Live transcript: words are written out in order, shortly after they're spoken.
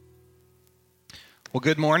Well,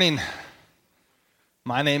 good morning.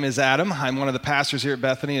 My name is Adam. I'm one of the pastors here at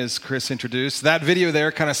Bethany, as Chris introduced. That video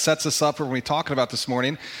there kind of sets us up for what we're talking about this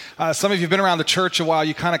morning. Some of you have been around the church a while.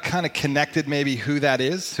 You kind of connected maybe who that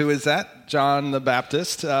is. Who is that? John the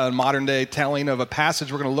Baptist, modern day telling of a passage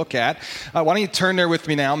we're going to look at. Why don't you turn there with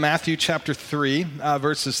me now, Matthew chapter 3,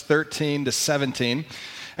 verses 13 to 17.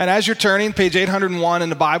 And as you're turning, page 801 in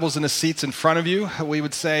the Bibles in the seats in front of you, we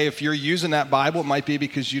would say if you're using that Bible, it might be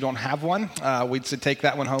because you don't have one. We'd say take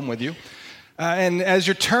that one home with you. And as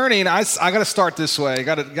you're turning, I got to start this way. I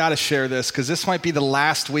got to share this because this might be the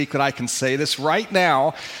last week that I can say this. Right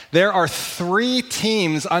now, there are 3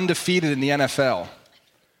 teams undefeated in the NFL.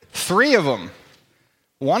 3 of them.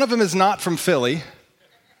 One of them is not from Philly,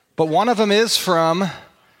 but one of them is from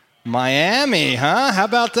Miami, huh? How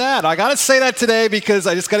about that? I got to say that today because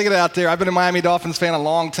I just got to get it out there. I've been a Miami Dolphins fan a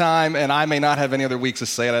long time, and I may not have any other weeks to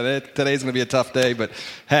say it. Today's going to be a tough day, but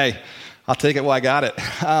hey, I'll take it while I got it.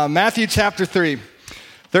 Matthew chapter 3,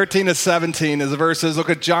 13 to 17 is the verses.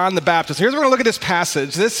 Look at John the Baptist. Here's where we're going to look at this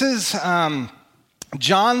passage. This is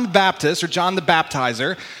John the Baptist, or John the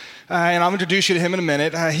Baptizer. And I'll introduce you to him in a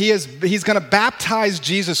minute. He's going to baptize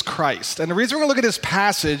Jesus Christ. And the reason we're going to look at this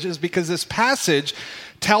passage is because this passage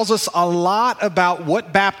tells us a lot about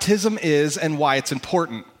what baptism is and why it's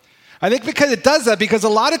important. I think because it does that, because a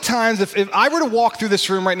lot of times if I were to walk through this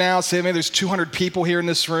room right now, say maybe there's 200 people here in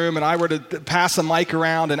this room, and I were to pass a mic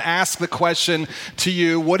around and ask the question to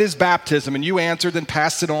you, what is baptism? And you answered and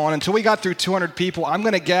passed it on. Until we got through 200 people, I'm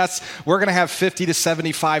going to guess we're going to have 50 to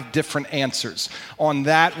 75 different answers on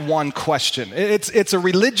that one question. It's a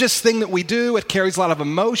religious thing that we do. It carries a lot of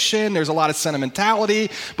emotion. There's a lot of sentimentality.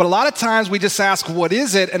 But a lot of times we just ask, what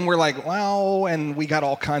is it? And we're like, well, and we got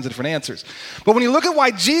all kinds of different answers. But when you look at why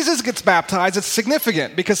Jesus gets baptized, it's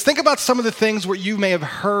significant because think about some of the things where you may have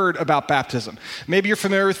heard about baptism. Maybe you're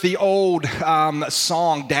familiar with the old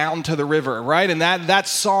song, Down to the River, right? And that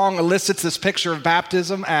song elicits this picture of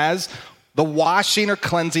baptism as the washing or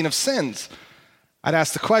cleansing of sins. I'd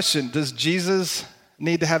ask the question, does Jesus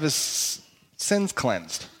need to have his sins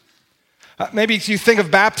cleansed? Maybe you think of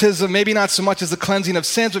baptism, maybe not so much as the cleansing of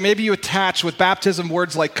sins, but maybe you attach with baptism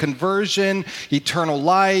words like conversion, eternal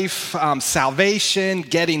life, salvation,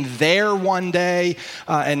 getting there one day,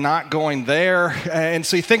 and not going there. And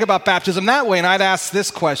so you think about baptism that way, and I'd ask this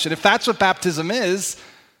question. If that's what baptism is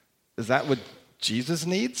that what Jesus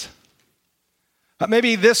needs?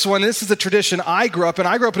 Maybe this is a tradition I grew up in.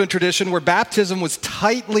 I grew up in a tradition where baptism was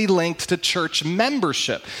tightly linked to church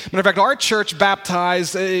membership. Matter of fact, our church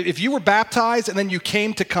baptized, if you were baptized and then you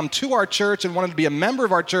came to come to our church and wanted to be a member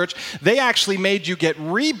of our church, they actually made you get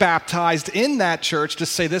rebaptized in that church to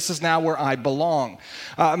say, this is now where I belong.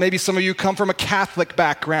 Maybe some of you come from a Catholic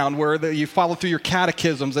background where you follow through your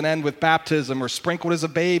catechisms and end with baptism, or sprinkled as a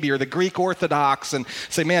baby, or the Greek Orthodox, and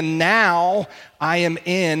say, man, now I am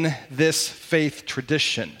in this faith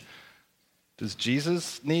tradition. Does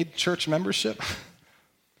Jesus need church membership?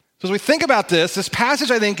 So as we think about this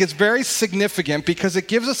passage I think is very significant because it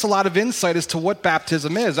gives us a lot of insight as to what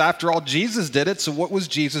baptism is. After all, Jesus did it, so what was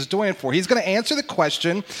Jesus doing it for? He's going to answer the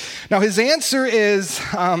question. Now his answer is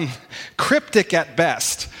cryptic at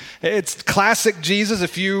best. It's classic Jesus.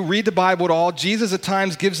 If you read the Bible at all, Jesus at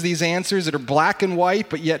times gives these answers that are black and white,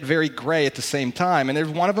 but yet very gray at the same time. And there's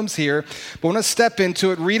one of them's here. But we're going to step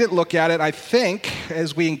into it, read it, look at it. I think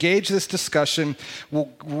as we engage this discussion,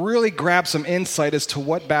 we'll really grab some insight as to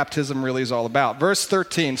what baptism really is all about. Verse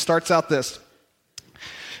 13 starts out this.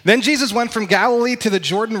 Then Jesus went from Galilee to the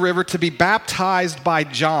Jordan River to be baptized by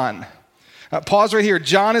John. Pause right here.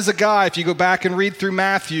 John is a guy, if you go back and read through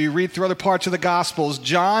Matthew, read through other parts of the Gospels,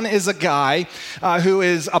 John is a guy who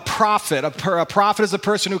is a prophet. A prophet is a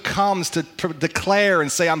person who comes to declare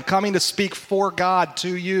and say, I'm coming to speak for God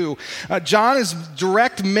to you. John's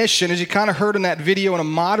direct mission, as you kind of heard in that video in a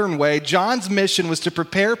modern way, John's mission was to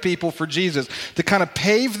prepare people for Jesus, to kind of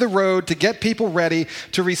pave the road, to get people ready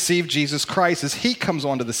to receive Jesus Christ as he comes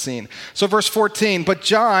onto the scene. So verse 14,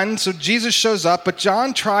 so Jesus shows up, but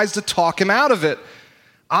John tries to talk him out of it.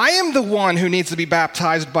 I am the one who needs to be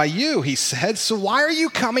baptized by you, he said, so why are you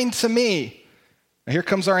coming to me? Now here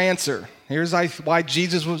comes our answer. Here's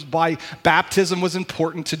why baptism was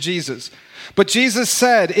important to Jesus. But Jesus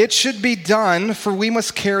said, it should be done, for we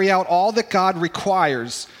must carry out all that God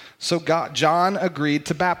requires. So John agreed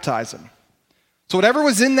to baptize him. So whatever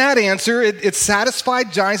was in that answer, it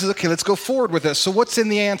satisfied John. He says, okay, let's go forward with this. So what's in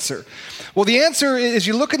the answer? Well, the answer is,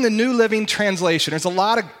 you look in the New Living Translation. There's a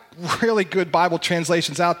lot of really good Bible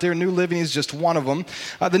translations out there. New Living is just one of them.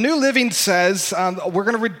 The New Living says, we're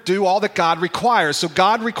going to do all that God requires. So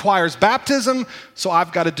God requires baptism, so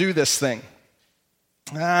I've got to do this thing.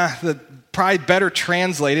 Probably better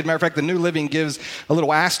translated. Matter of fact, the New Living gives a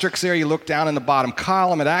little asterisk there. You look down in the bottom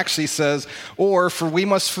column, it actually says, or for we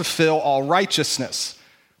must fulfill all righteousness.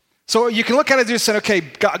 So you can look at it and just say, okay,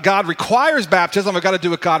 God requires baptism. I've got to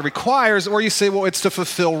do what God requires. Or you say, well, it's to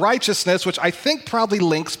fulfill righteousness, which I think probably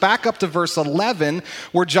links back up to verse 11,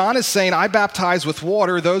 where John is saying, I baptize with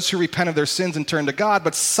water those who repent of their sins and turn to God.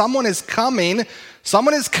 But someone is coming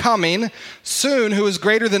soon who is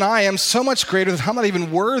greater than I am, so much greater that I'm not even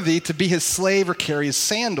worthy to be his slave or carry his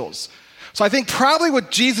sandals. So I think probably what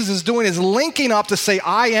Jesus is doing is linking up to say,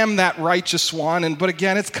 I am that righteous one. But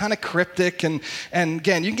again, it's kind of cryptic. And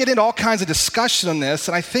again, you can get into all kinds of discussion on this.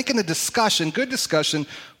 And I think in the discussion, good discussion,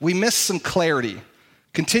 we miss some clarity.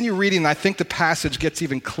 Continue reading, and I think the passage gets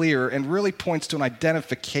even clearer and really points to an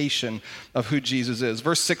identification of who Jesus is.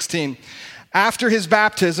 Verse 16, after his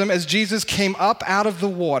baptism, as Jesus came up out of the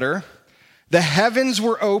water, the heavens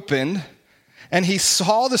were opened, and he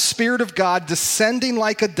saw the Spirit of God descending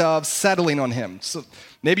like a dove, settling on him. So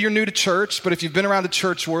maybe you're new to church, but if you've been around the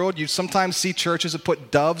church world, you sometimes see churches that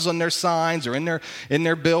put doves on their signs or in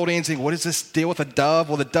their buildings. And what is this deal with a dove?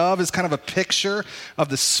 Well, the dove is kind of a picture of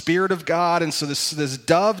the Spirit of God. And so this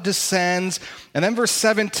dove descends. And then verse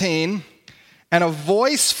 17, and a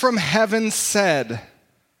voice from heaven said,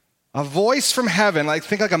 a voice from heaven,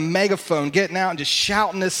 think like a megaphone getting out and just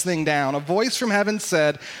shouting this thing down. A voice from heaven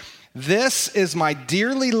said, this is my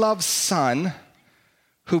dearly loved Son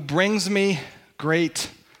who brings me great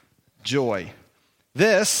joy.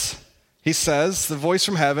 This, he says, the voice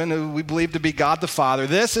from heaven, who we believe to be God the Father,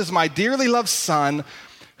 this is my dearly loved Son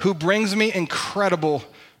who brings me incredible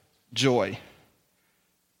joy.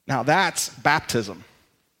 Now that's baptism.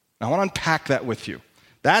 Now, I want to unpack that with you.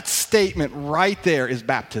 That statement right there is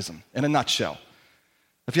baptism in a nutshell.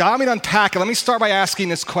 If you allow me to unpack it, let me start by asking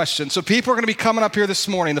this question. So people are going to be coming up here this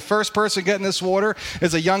morning. The first person getting this water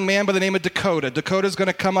is a young man by the name of Dakota. Dakota's going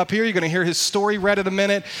to come up here. You're going to hear his story read in a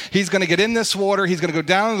minute. He's going to get in this water. He's going to go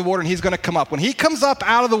down in the water, and he's going to come up. When he comes up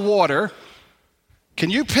out of the water,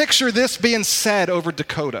 can you picture this being said over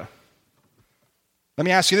Dakota? Let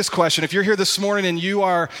me ask you this question. If you're here this morning and you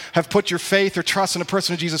have put your faith or trust in the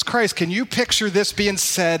person of Jesus Christ, can you picture this being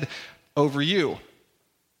said over you?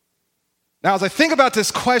 Now, as I think about this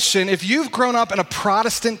question, if you've grown up in a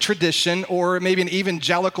Protestant tradition or maybe an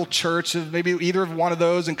evangelical church, maybe either of one of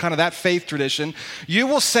those and kind of that faith tradition, you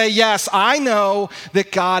will say, yes, I know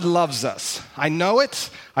that God loves us. I know it.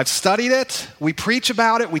 I've studied it. We preach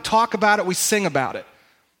about it. We talk about it. We sing about it.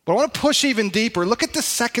 But I want to push even deeper. Look at the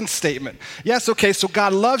second statement. Yes, okay, so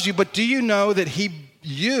God loves you, but do you know that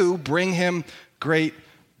you bring him great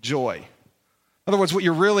joy? In other words, what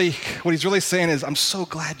he's really saying is, I'm so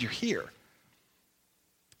glad you're here.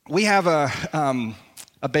 We have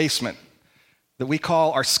a basement that we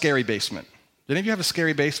call our scary basement. Did any of you have a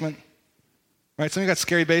scary basement? Right, some of you got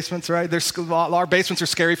scary basements, right? Our basements are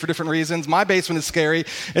scary for different reasons. My basement is scary.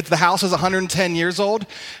 The house is 110 years old.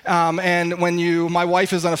 And my wife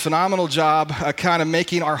has done a phenomenal job kind of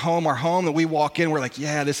making our home, that we walk in, we're like,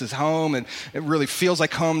 yeah, this is home. And it really feels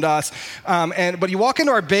like home to us. But you walk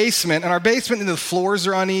into our basement, and the floors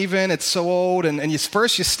are uneven. It's so old. And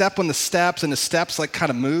first you step on the steps, and the steps kind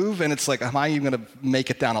of move. And it's like, am I even going to make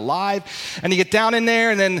it down alive? And you get down in there,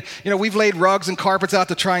 and then, we've laid rugs and carpets out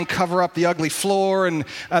to try and cover up the ugly floor, and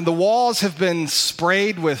the walls have been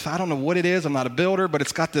sprayed with, I don't know what it is, I'm not a builder, but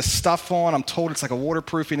it's got this stuff on. I'm told it's like a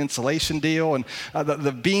waterproofing insulation deal, and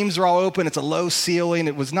the beams are all open. It's a low ceiling.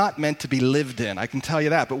 It was not meant to be lived in, I can tell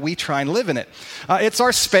you that, but we try and live in it. It's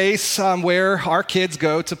our space where our kids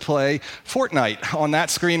go to play Fortnite on that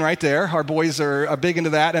screen right there. Our boys are big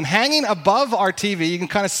into that, and hanging above our TV, you can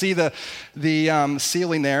kind of see the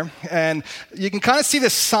ceiling there, and you can kind of see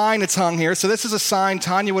this sign that's hung here. So this is a sign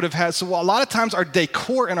Tanya would have had. So a lot of times our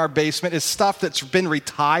decor in our basement is stuff that's been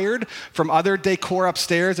retired from other decor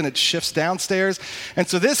upstairs, and it shifts downstairs. And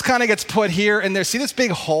so this kind of gets put here and there. See this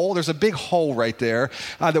big hole? There's a big hole right there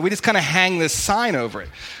that we just kind of hang this sign over it.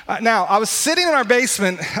 Now, I was sitting in our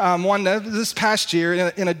basement this past year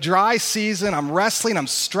in a dry season. I'm wrestling. I'm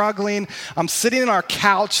struggling. I'm sitting in our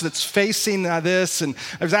couch that's facing this, and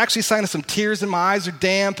I was actually starting to some tears in my eyes are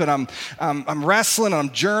damp, and I'm wrestling, and I'm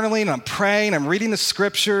journaling, and I'm praying, I'm reading the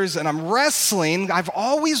scriptures, and I'm wrestling. I've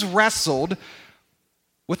always wrestled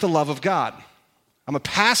with the love of God. I'm a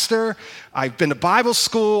pastor. I've been to Bible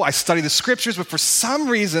school. I study the scriptures, but for some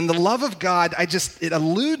reason, the love of God, it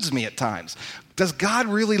eludes me at times. Does God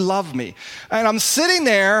really love me? And I'm sitting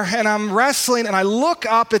there and I'm wrestling, and I look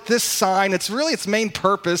up at this sign. Its main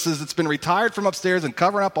purpose is it's been retired from upstairs and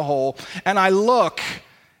covering up a hole. And I look,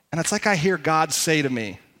 and it's like I hear God say to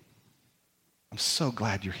me, I'm so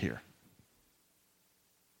glad you're here.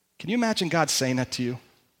 Can you imagine God saying that to you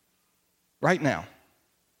right now?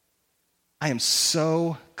 I am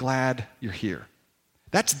so glad you're here.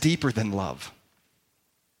 That's deeper than love.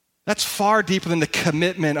 That's far deeper than the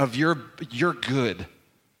commitment of you're good.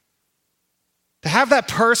 To have that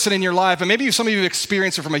person in your life, and maybe some of you have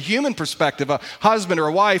experienced it from a human perspective, a husband or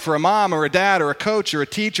a wife or a mom or a dad or a coach or a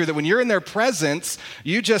teacher, that when you're in their presence,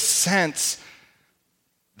 you just sense,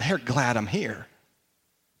 they're glad I'm here.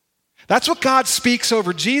 That's what God speaks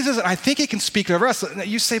over Jesus, and I think he can speak over us.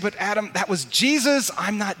 You say, but Adam, that was Jesus,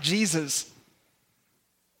 I'm not Jesus.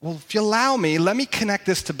 Well, if you allow me, let me connect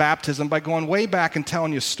this to baptism by going way back and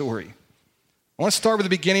telling you a story. I want to start with the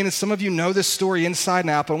beginning, and some of you know this story inside and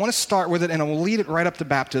out, but I want to start with it, and I will lead it right up to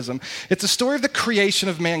baptism. It's a story of the creation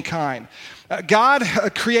of mankind. God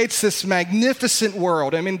creates this magnificent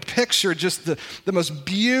world. I mean, picture just the most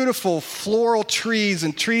beautiful floral trees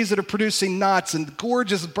and trees that are producing nuts and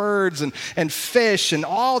gorgeous birds and fish and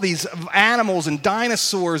all these animals and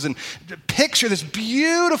dinosaurs. And picture this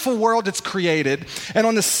beautiful world that's created. And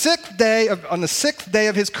on the sixth day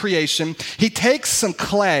of his creation, he takes some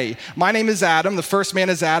clay. My name is Adam. The first man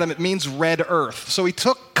is Adam. It means red earth. So he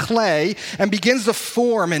took clay and begins to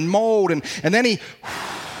form and mold, and then he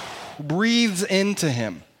breathes into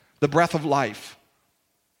him the breath of life.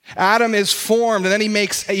 Adam is formed, and then he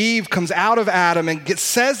makes Eve, comes out of Adam, and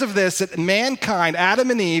says of this that mankind, Adam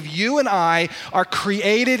and Eve, you and I, are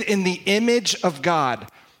created in the image of God.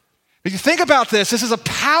 If you think about this is a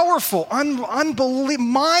powerful,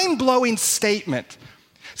 mind-blowing statement.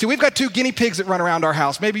 See, we've got 2 guinea pigs that run around our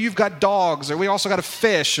house. Maybe you've got dogs, or we also got a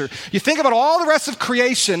fish. Or you think about all the rest of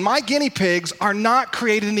creation, my guinea pigs are not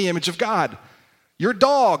created in the image of God. Your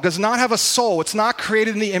dog does not have a soul. It's not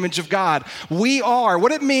created in the image of God. We are.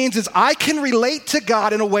 What it means is I can relate to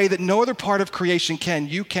God in a way that no other part of creation can.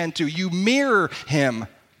 You can too. You mirror him.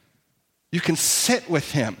 You can sit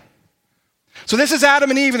with him. So this is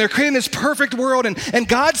Adam and Eve, and they're creating this perfect world, and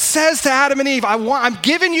God says to Adam and Eve, I'm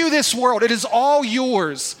giving you this world. It is all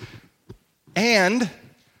yours. And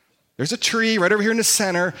there's a tree right over here in the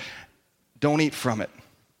center. Don't eat from it.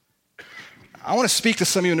 I want to speak to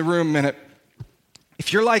some of you in the room a minute.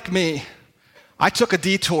 If you're like me, I took a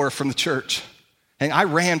detour from the church, and I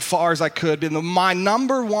ran far as I could. And my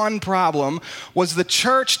number one problem was the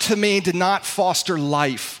church, to me, did not foster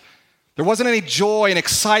life. There wasn't any joy and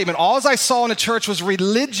excitement. All I saw in the church was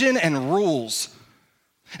religion and rules.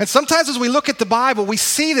 And sometimes as we look at the Bible, we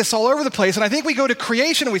see this all over the place. And I think we go to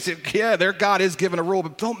creation and we say, yeah, their God is given a rule,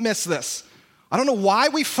 but don't miss this. I don't know why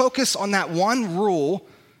we focus on that one rule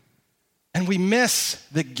and we miss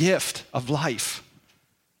the gift of life.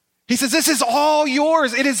 He says, this is all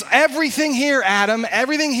yours. It is everything here, Adam.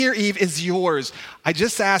 Everything here, Eve, is yours. I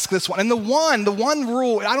just ask this one. And the one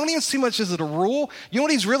rule, I don't even see much as it a rule. You know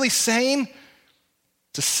what he's really saying?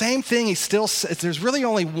 It's the same thing he still says. There's really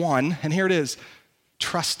only one, and here it is.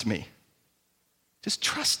 Trust me. Just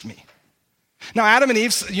trust me. Now, Adam and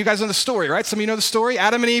Eve, you guys know the story, right? Some of you know the story.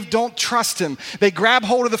 Adam and Eve don't trust him. They grab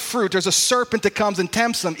hold of the fruit. There's a serpent that comes and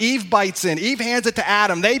tempts them. Eve bites in. Eve hands it to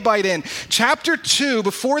Adam. They bite in. Chapter 2,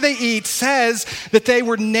 before they eat, says that they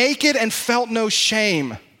were naked and felt no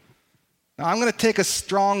shame. Now, I'm going to take a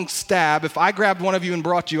strong stab. If I grabbed one of you and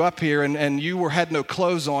brought you up here and you had no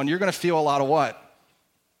clothes on, you're going to feel a lot of what?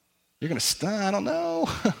 You're going to, I don't know,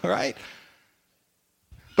 right?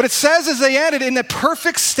 But it says as they ended, in the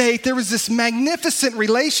perfect state, there was this magnificent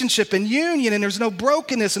relationship and union, and there's no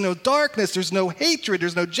brokenness and no darkness, there's no hatred,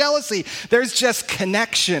 there's no jealousy, there's just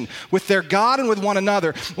connection with their God and with one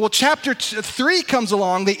another. Well, chapter 3 comes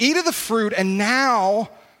along, they eat of the fruit, and now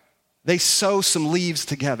they sew some leaves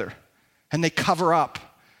together, and they cover up.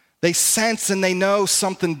 They sense and they know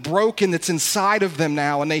something broken that's inside of them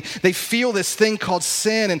now, and they feel this thing called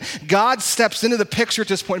sin, and God steps into the picture at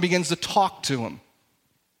this point and begins to talk to them.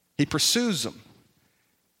 He pursues them.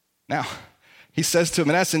 Now, he says to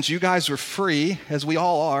them, in essence, you guys were free, as we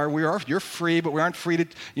all are. You're free, but we aren't free to,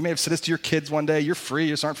 you may have said this to your kids one day, you're free,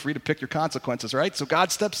 you just aren't free to pick your consequences, right? So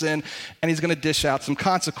God steps in, and he's going to dish out some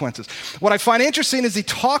consequences. What I find interesting is he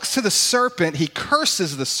talks to the serpent, he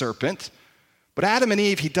curses the serpent, but Adam and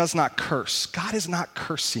Eve, he does not curse. God is not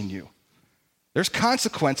cursing you. There's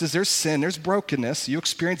consequences, there's sin, there's brokenness. You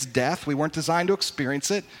experience death. We weren't designed to experience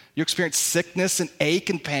it. You experience sickness and ache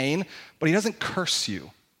and pain, but he doesn't curse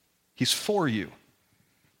you. He's for you.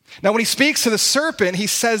 Now, when he speaks to the serpent, he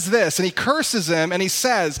says this, and he curses him, and he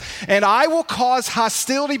says, "And I will cause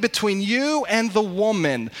hostility between you and the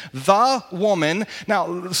woman." The woman.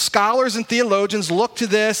 Now, scholars and theologians look to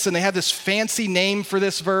this, and they have this fancy name for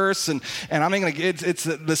this verse, and I'm going to, it's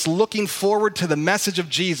this looking forward to the message of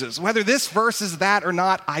Jesus. Whether this verse is that or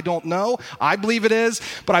not, I don't know. I believe it is,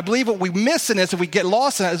 but I believe what we miss in this, if we get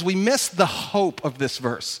lost in it, is we miss the hope of this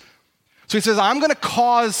verse. So he says, I'm going to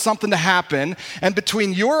cause something to happen, and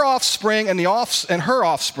between your offspring and her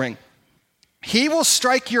offspring, he will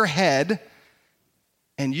strike your head,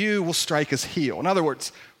 and you will strike his heel. In other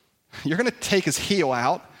words, you're going to take his heel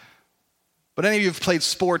out, but any of you who've played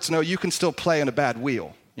sports know you can still play on a bad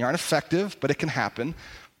wheel. You aren't effective, but it can happen.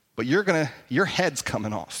 But your head's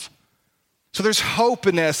coming off. So there's hope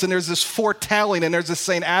in this, and there's this foretelling, and there's this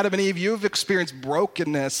saying, Adam and Eve, you have experienced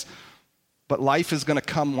brokenness, but life is going to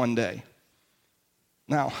come one day.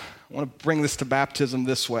 Now, I want to bring this to baptism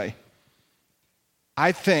this way.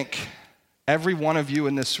 I think every one of you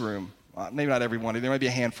in this room, maybe not every one of you, there might be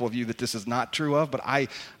a handful of you that this is not true of, but I'm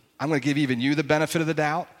going to give even you the benefit of the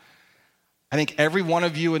doubt. I think every one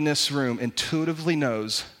of you in this room intuitively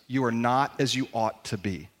knows you are not as you ought to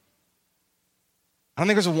be. I don't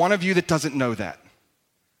think there's one of you that doesn't know that.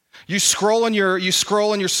 You scroll on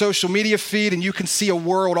your social media feed, and you can see a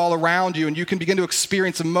world all around you, and you can begin to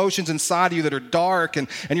experience emotions inside of you that are dark, and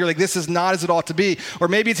you're like, this is not as it ought to be. Or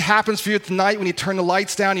maybe it happens for you at the night when you turn the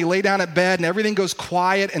lights down, you lay down at bed, and everything goes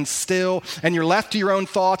quiet and still, and you're left to your own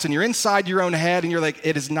thoughts, and you're inside your own head, and you're like,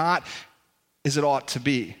 it is not as it ought to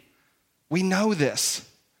be. We know this.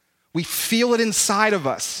 We feel it inside of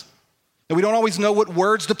us. And we don't always know what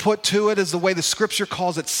words to put to it as the way the scripture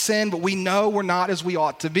calls it sin, but we know we're not as we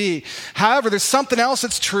ought to be. However, there's something else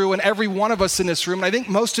that's true in every one of us in this room, and I think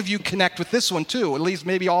most of you connect with this one too, at least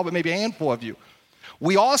maybe all, but maybe a handful of you.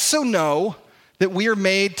 We also know that we are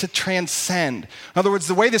made to transcend. In other words,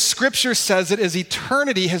 the way the scripture says it is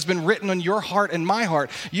eternity has been written on your heart and my heart.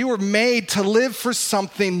 You were made to live for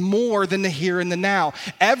something more than the here and the now.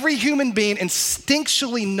 Every human being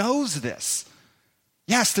instinctually knows this.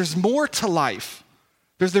 Yes, there's more to life.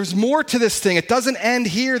 There's more to this thing. It doesn't end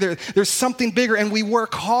here. There's something bigger, and we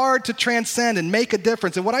work hard to transcend and make a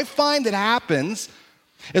difference. And what I find that happens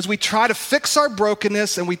is we try to fix our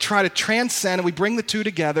brokenness, and we try to transcend, and we bring the two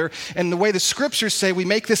together. And the way the scriptures say, we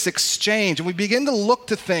make this exchange, and we begin to look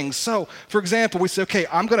to things. So, for example, we say, okay,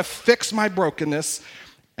 I'm going to fix my brokenness,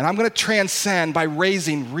 and I'm going to transcend by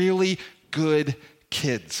raising really good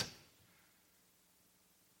kids.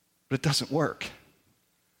 But it doesn't work.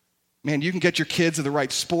 Man, you can get your kids in the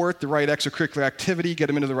right sport, the right extracurricular activity, get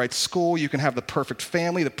them into the right school. You can have the perfect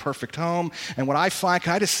family, the perfect home. And what I find,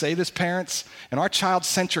 can I just say this, parents? In our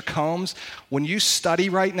child-centric homes, when you study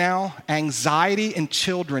right now, anxiety in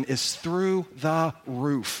children is through the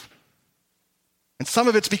roof. And some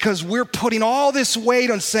of it's because we're putting all this weight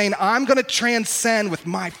on saying, I'm going to transcend with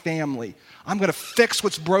my family. I'm going to fix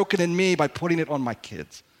what's broken in me by putting it on my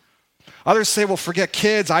kids. Others say, well, forget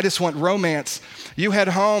kids, I just want romance. You head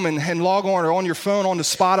home and log on or on your phone onto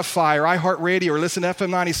Spotify or iHeartRadio or listen to FM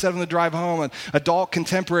 97 to drive home and adult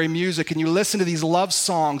contemporary music, and you listen to these love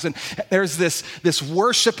songs, and there's this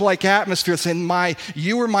worship-like atmosphere saying,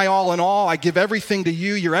 you are my all in all, I give everything to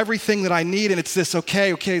you, you're everything that I need, and it's this,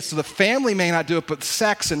 okay, so the family may not do it, but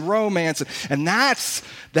sex and romance, and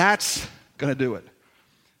that's going to do it.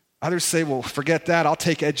 Others say, well, forget that. I'll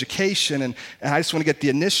take education, and I just want to get the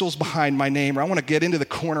initials behind my name, or I want to get into the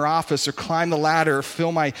corner office or climb the ladder or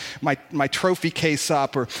fill my trophy case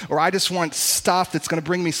up, or I just want stuff that's going to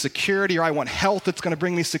bring me security, or I want health that's going to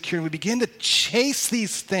bring me security. We begin to chase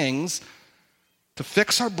these things to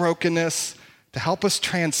fix our brokenness, to help us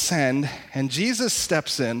transcend, and Jesus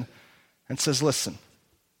steps in and says, listen,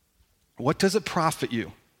 what does it profit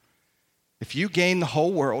you if you gain the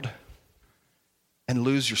whole world and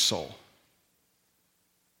lose your soul?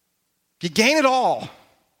 You gain it all.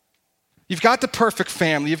 You've got the perfect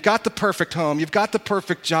family. You've got the perfect home. You've got the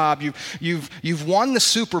perfect job. You've won the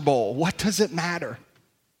Super Bowl. What does it matter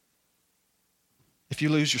if you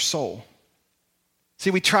lose your soul? See,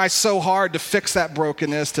 we try so hard to fix that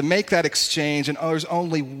brokenness, to make that exchange, and there's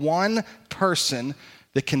only one person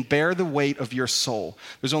that can bear the weight of your soul.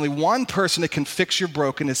 There's only one person that can fix your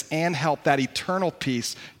brokenness and help that eternal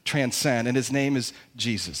peace transcend, and his name is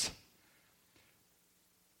Jesus.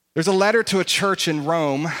 There's a letter to a church in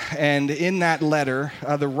Rome, and in that letter,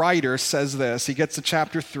 the writer says this. He gets to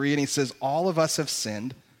chapter 3, and he says, all of us have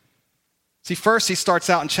sinned See, first he starts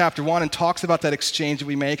out in chapter 1 and talks about that exchange that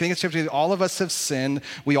we make. I think it's chapter 2, all of us have sinned.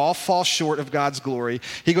 We all fall short of God's glory.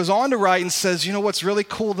 He goes on to write and says, you know what's really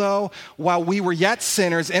cool though? While we were yet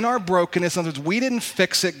sinners in our brokenness, in other words, we didn't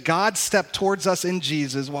fix it. God stepped towards us in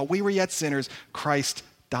Jesus. While we were yet sinners, Christ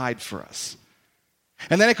died for us.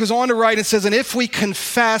 And then it goes on to write and says, and if we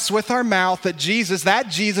confess with our mouth that Jesus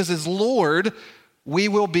is Lord, we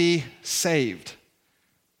will be saved.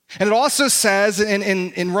 And it also says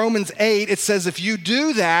in Romans 8, it says if you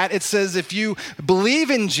do that, it says if you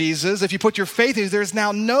believe in Jesus, if you put your faith in Jesus, there's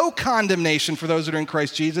now no condemnation for those that are in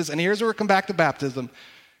Christ Jesus. And here's where we come back to baptism.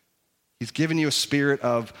 He's given you a spirit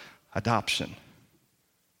of adoption.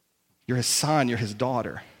 You're his son, you're his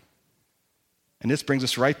daughter. And this brings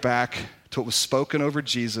us right back to what was spoken over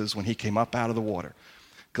Jesus when he came up out of the water.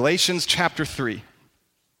 Galatians chapter 3.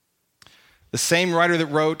 The same writer that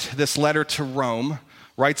wrote this letter to Rome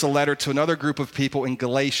writes a letter to another group of people in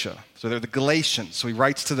Galatia. So they're the Galatians. So he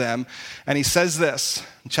writes to them, and he says this,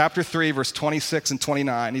 in chapter 3, verse 26 and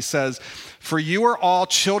 29. He says, for you are all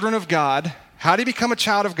children of God. How do you become a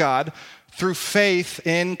child of God? Through faith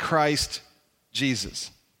in Christ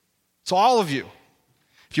Jesus. So all of you,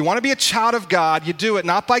 if you want to be a child of God, you do it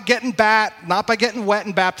not by getting wet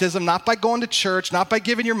in baptism, not by going to church, not by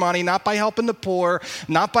giving your money, not by helping the poor,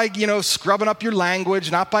 not by, scrubbing up your language,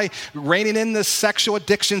 not by reining in the sexual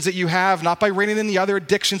addictions that you have, not by reining in the other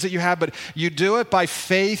addictions that you have, but you do it by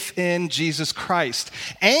faith in Jesus Christ.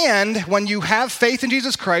 And when you have faith in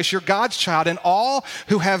Jesus Christ, you're God's child, and all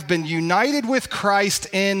who have been united with Christ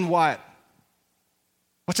in what?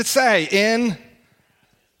 What's it say?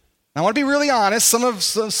 I want to be really honest. Some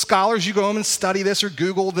scholars, you go home and study this or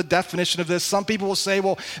Google the definition of this. Some people will say,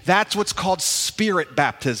 well, that's what's called spirit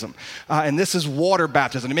baptism. And this is water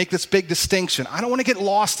baptism. To make this big distinction. I don't want to get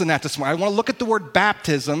lost in that this morning. I want to look at the word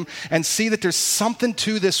baptism and see that there's something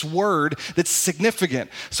to this word that's significant.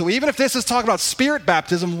 So even if this is talking about spirit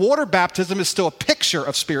baptism, water baptism is still a picture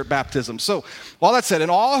of spirit baptism. So all that said, and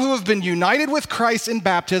all who have been united with Christ in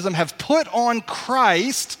baptism have put on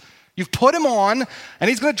Christ. You've put him on, and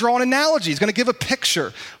he's going to draw an analogy. He's going to give a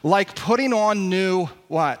picture, like putting on new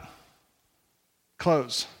what?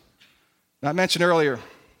 Clothes. Now, I mentioned earlier,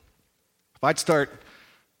 if I'd start,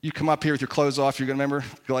 you come up here with your clothes off, you're going to remember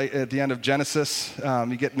at the end of Genesis,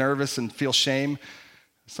 you get nervous and feel shame.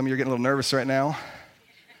 Some of you are getting a little nervous right now.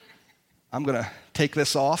 I'm going to take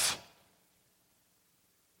this off.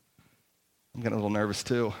 I'm getting a little nervous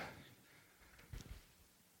too.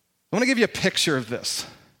 I want to give you a picture of this.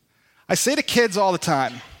 I say to kids all the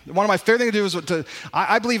time, one of my favorite things to do is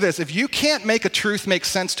I believe this, if you can't make a truth make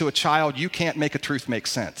sense to a child, you can't make a truth make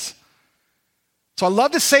sense. So I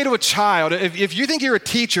love to say to a child, if you think you're a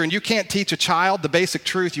teacher and you can't teach a child the basic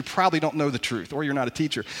truth, you probably don't know the truth, or you're not a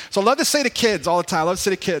teacher. So I love to say to kids all the time,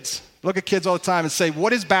 look at kids all the time and say,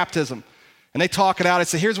 what is baptism? And they talk it out. I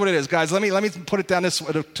say, here's what it is. Guys, let me put it down this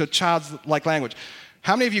way to child's like language.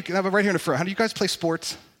 How many of you, right here in the front, how do you guys play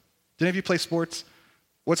sports? Do any of you play sports?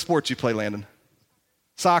 What sports you play, Landon?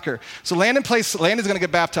 Soccer. So Landon's going to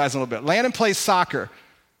get baptized in a little bit. Landon plays soccer.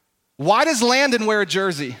 Why does Landon wear a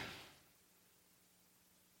jersey?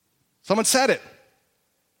 Someone said it.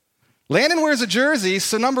 Landon wears a jersey,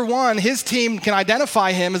 so number one, his team can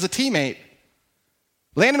identify him as a teammate.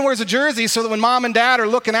 Landon wears a jersey so that when mom and dad are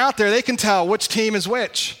looking out there, they can tell which team is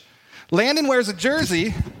which. Landon wears a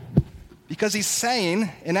jersey because he's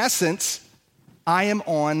saying, in essence, I am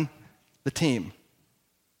on the team.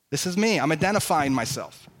 This is me. I'm identifying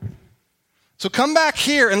myself. So come back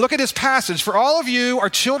here and look at this passage. For all of you are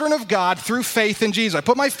children of God through faith in Jesus. I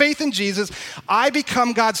put my faith in Jesus. I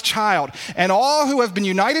become God's child. And all who have been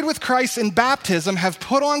united with Christ in baptism have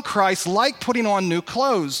put on Christ like putting on new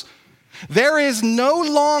clothes. There is no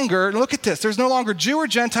longer, look at this, there's no longer Jew or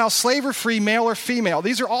Gentile, slave or free, male or female.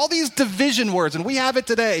 These are all these division words, and we have it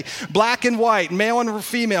today, black and white, male and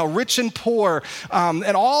female, rich and poor,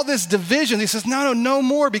 and all this division. He says, no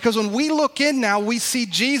more, because when we look in now, we see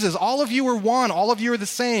Jesus. All of you are one, all of you are the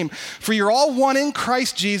same, for you're all one in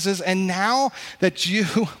Christ Jesus, and now that you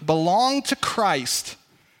belong to Christ,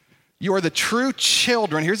 you are the true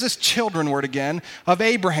children, here's this children word again, of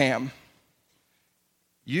Abraham.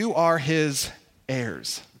 You are his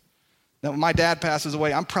heirs. Now, when my dad passes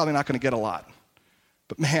away, I'm probably not going to get a lot.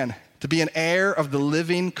 But man, to be an heir of the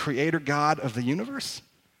living creator God of the universe.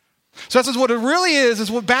 So that's what it really is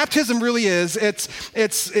what baptism really is. It's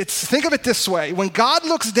think of it this way. When God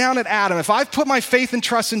looks down at Adam, if I've put my faith and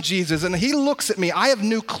trust in Jesus and he looks at me, I have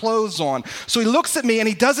new clothes on. So he looks at me and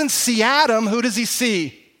he doesn't see Adam. Who does he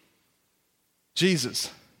see?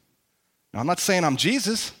 Jesus. Now, I'm not saying I'm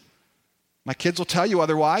Jesus. My kids will tell you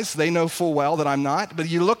otherwise. They know full well that I'm not. But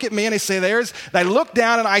you look at me and they say, I look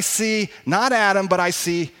down and I see not Adam, but I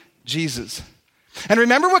see Jesus. And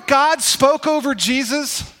remember what God spoke over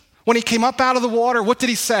Jesus when he came up out of the water? What did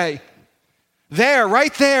he say? There,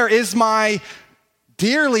 right there is my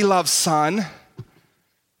dearly loved son,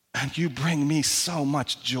 and you bring me so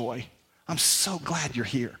much joy. I'm so glad you're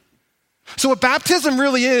here. So what baptism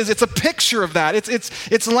really is, it's a picture of that.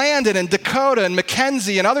 It's Landon and Dakota and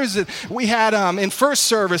Mackenzie and others that we had in first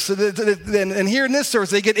service and here in this service.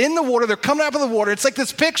 They get in the water, they're coming out of the water. It's like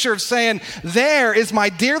this picture of saying, there is my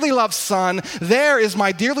dearly loved son, there is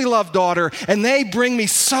my dearly loved daughter, and they bring me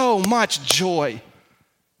so much joy.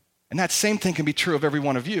 And that same thing can be true of every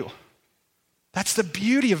one of you. That's the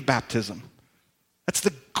beauty of baptism. That's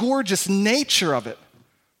the gorgeous nature of it.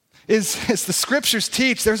 Is the scriptures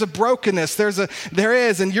teach, there's a brokenness, there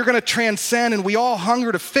is, and you're going to transcend, and we all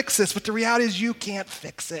hunger to fix this, but the reality is you can't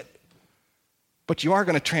fix it. But you are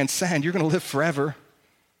going to transcend, you're going to live forever.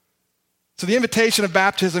 So the invitation of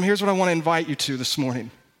baptism, here's what I want to invite you to this morning.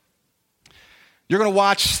 You're going to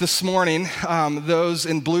watch this morning those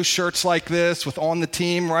in blue shirts like this with on the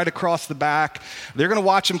team right across the back. They're going to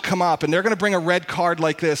watch them come up, and they're going to bring a red card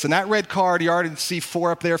like this. And that red card, you already see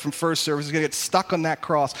 4 up there from first service, is going to get stuck on that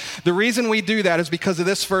cross. The reason we do that is because of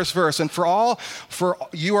this first verse. And for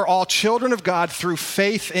you are all children of God through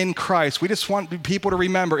faith in Christ. We just want people to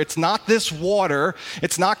remember, it's not this water,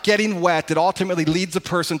 it's not getting wet that ultimately leads a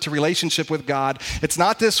person to relationship with God. It's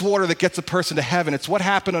not this water that gets a person to heaven. It's what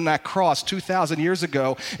happened on that cross 2,000 years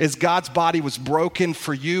ago is God's body was broken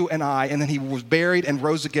for you and I, and then he was buried and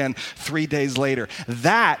rose again 3 days later.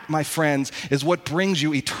 That, my friends, is what brings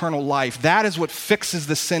you eternal life. That is what fixes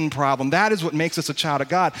the sin problem. That is what makes us a child of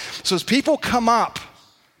God. So as people come up,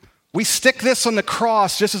 we stick this on the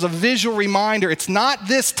cross just as a visual reminder. It's not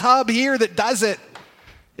this tub here that does it.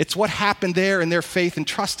 It's what happened there and their faith and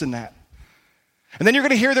trust in that. And then you're going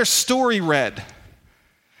to hear their story read.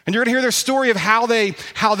 And you're going to hear their story of how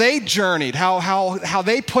they journeyed, how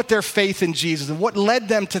they put their faith in Jesus and what led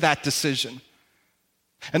them to that decision.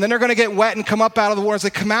 And then they're going to get wet and come up out of the water. As they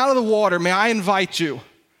come out of the water, may I invite you,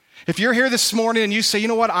 if you're here this morning and you say, you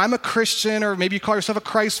know what, I'm a Christian, or maybe you call yourself a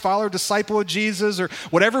Christ follower, disciple of Jesus, or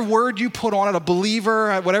whatever word you put on it, a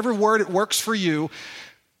believer, whatever word it works for you,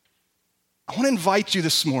 I want to invite you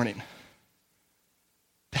this morning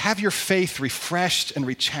to have your faith refreshed and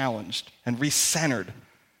rechallenged and recentered.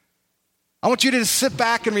 I want you to just sit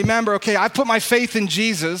back and remember, okay, I put my faith in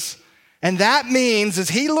Jesus, and that means as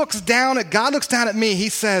God looks down at me, he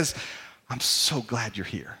says, I'm so glad you're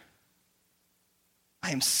here. I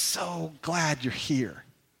am so glad you're here.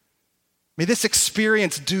 May this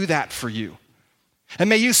experience do that for you. And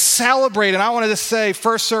may you celebrate. And I wanted to say,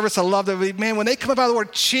 first service, I love that. Man, when they come up out of the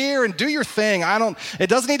word, cheer and do your thing. It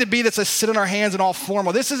doesn't need to be that sit in our hands and all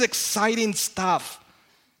formal. This is exciting stuff.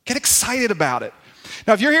 Get excited about it.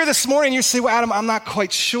 Now, if you're here this morning and you say, well, Adam, I'm not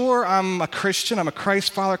quite sure. I'm a Christian. I'm a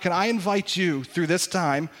Christ follower. Can I invite you through this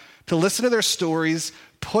time to listen to their stories,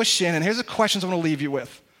 push in? And here's the questions I'm going to leave you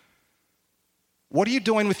with. What are you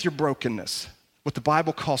doing with your brokenness? What the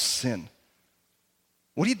Bible calls sin.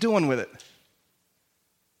 What are you doing with it?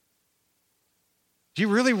 Do you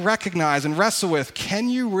really recognize and wrestle with, can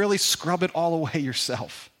you really scrub it all away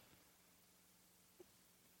yourself?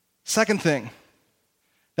 Second thing,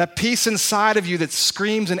 that peace inside of you that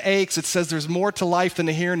screams and aches, it says there's more to life than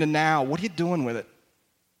the here and the now. What are you doing with it?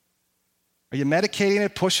 Are you medicating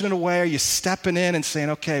it, pushing it away? Are you stepping in and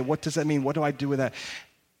saying, okay, what does that mean? What do I do with that?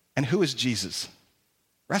 And who is Jesus?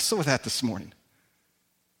 Wrestle with that this morning.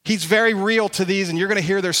 He's very real to these, and you're going to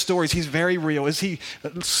hear their stories. He's very real. As he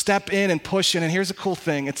step in and push in, and here's a cool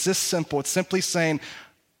thing. It's this simple. It's simply saying,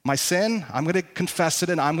 my sin, I'm going to confess it,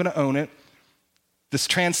 and I'm going to own it. This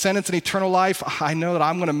transcendence and eternal life, I know that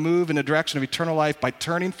I'm going to move in the direction of eternal life by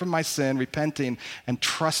turning from my sin, repenting, and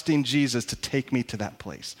trusting Jesus to take me to that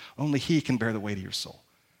place. Only he can bear the weight of your soul.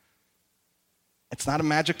 It's not a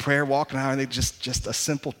magic prayer, walking out, and just a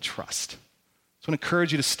simple trust. So I want to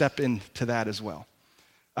encourage you to step into that as well.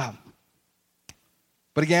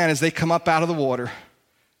 But again, as they come up out of the water,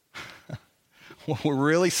 what we're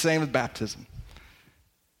really saying with baptism,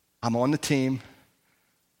 I'm on the team,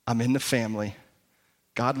 I'm in the family,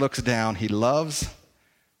 God looks down, he loves,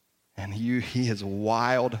 and he is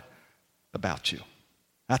wild about you.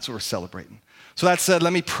 That's what we're celebrating. So that said,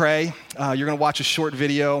 let me pray. You're going to watch a short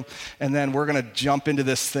video, and then we're going to jump into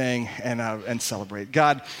this thing and celebrate.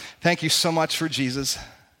 God, thank you so much for Jesus.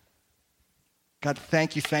 God,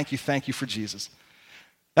 thank you for Jesus.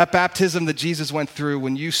 That baptism that Jesus went through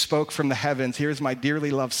when you spoke from the heavens, here's my dearly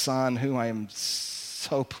loved son who I am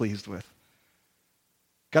so pleased with.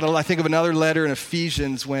 God, I think of another letter in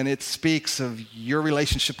Ephesians when it speaks of your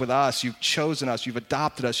relationship with us. You've chosen us, you've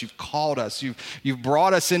adopted us, you've called us, you've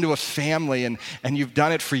brought us into a family, and you've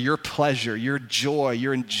done it for your pleasure, your joy,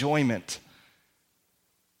 your enjoyment.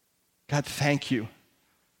 God, thank you.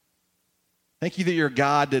 Thank you that you're a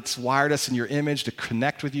God that's wired us in your image to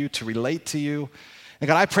connect with you, to relate to you. And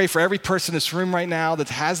God, I pray for every person in this room right now that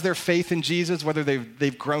has their faith in Jesus, whether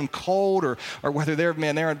they've grown cold or whether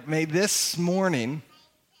may this morning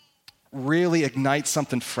really ignite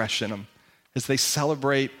something fresh in them as they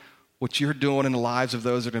celebrate what you're doing in the lives of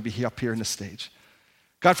those that are going to be up here on the stage.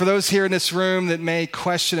 God, for those here in this room that may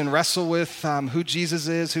question and wrestle with who Jesus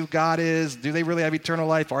is, who God is, do they really have eternal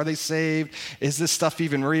life? Are they saved? Is this stuff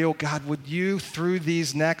even real? God, would you, through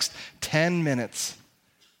these next 10 minutes,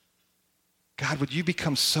 God, would you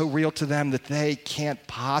become so real to them that they can't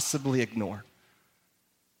possibly ignore?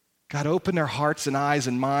 God, open their hearts and eyes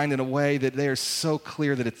and mind in a way that they are so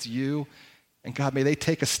clear that it's you. And God, may they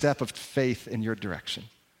take a step of faith in your direction.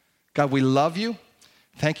 God, we love you.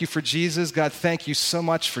 Thank you for Jesus. God, thank you so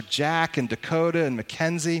much for Jack and Dakota and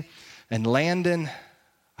Mackenzie and Landon.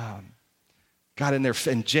 God,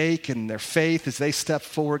 and Jake and their faith as they step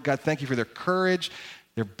forward. God, thank you for their courage,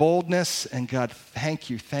 their boldness. And God, thank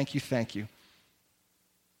you that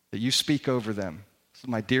you speak over them. This is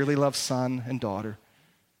my dearly loved son and daughter,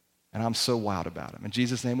 and I'm so wild about them. In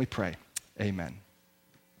Jesus' name we pray, amen.